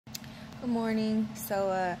Good morning.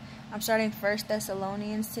 I'm starting First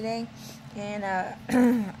Thessalonians today, and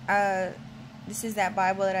this is that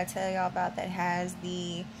Bible that I tell y'all about that has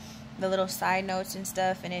the little side notes and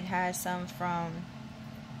stuff, and it has some from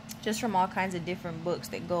all kinds of different books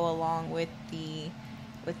that go along with the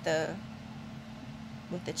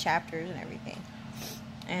chapters and everything.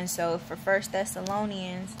 And so for First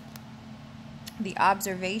Thessalonians, the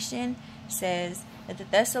observation says that the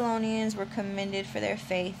Thessalonians were commended for their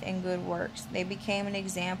faith and good works. They became an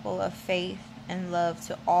example of faith and love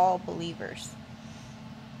to all believers,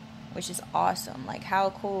 which is awesome. Like,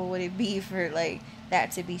 how cool would it be for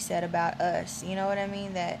that to be said about us? You know what I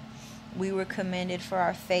mean? That we were commended for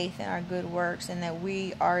our faith and our good works, and that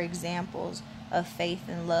we are examples of faith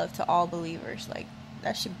and love to all believers. Like,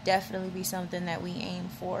 that should definitely be something that we aim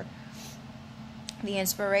for. The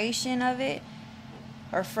inspiration of it,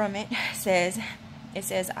 or from it, says,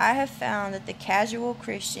 I have found that the casual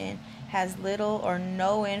Christian has little or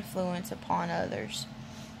no influence upon others.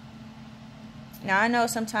 Now, I know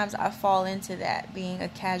sometimes I fall into that, being a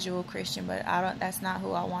casual Christian, but that's not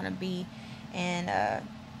who I want to be. And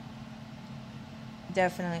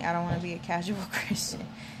definitely I don't want to be a casual Christian.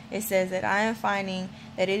 It says that I am finding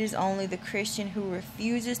that it is only the Christian who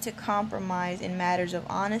refuses to compromise in matters of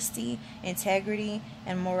honesty, integrity,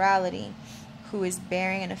 and morality who is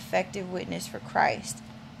bearing an effective witness for Christ.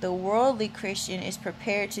 The worldly Christian is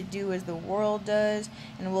prepared to do as the world does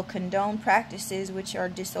and will condone practices which are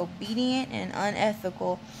disobedient and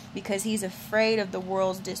unethical because he's afraid of the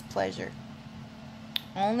world's displeasure.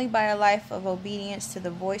 Only by a life of obedience to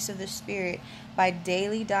the voice of the Spirit, by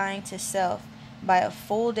daily dying to self, by a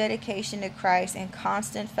full dedication to Christ and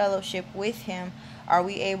constant fellowship with Him, are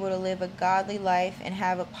we able to live a godly life and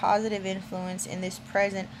have a positive influence in this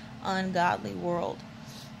present ungodly world.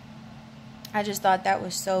 I just thought that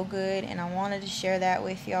was so good, and I wanted to share that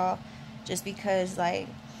with y'all, just because,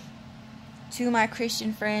 to my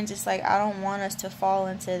Christian friends, it's I don't want us to fall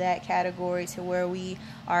into that category to where we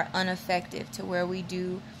are ineffective, to where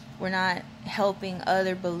we're not helping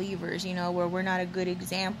other believers, where we're not a good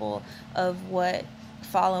example of what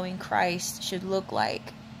following Christ should look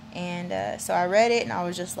like. And so I read it, and I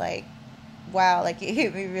was just like, wow, it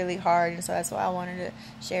hit me really hard. And so that's why I wanted to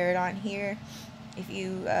share it on here. If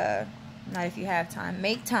you not if you have time,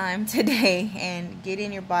 make time today and get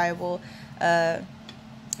in your Bible.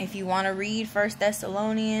 If you want to read First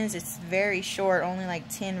Thessalonians, it's very short, only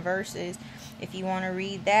 10 verses. If you want to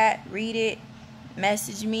read that, read it.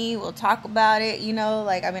 Message me, we'll talk about it.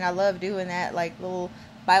 I love doing that, little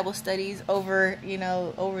Bible studies over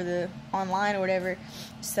the online or whatever.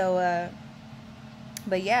 So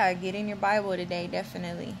but yeah, get in your Bible today,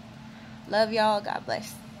 definitely. Love y'all. God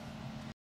bless.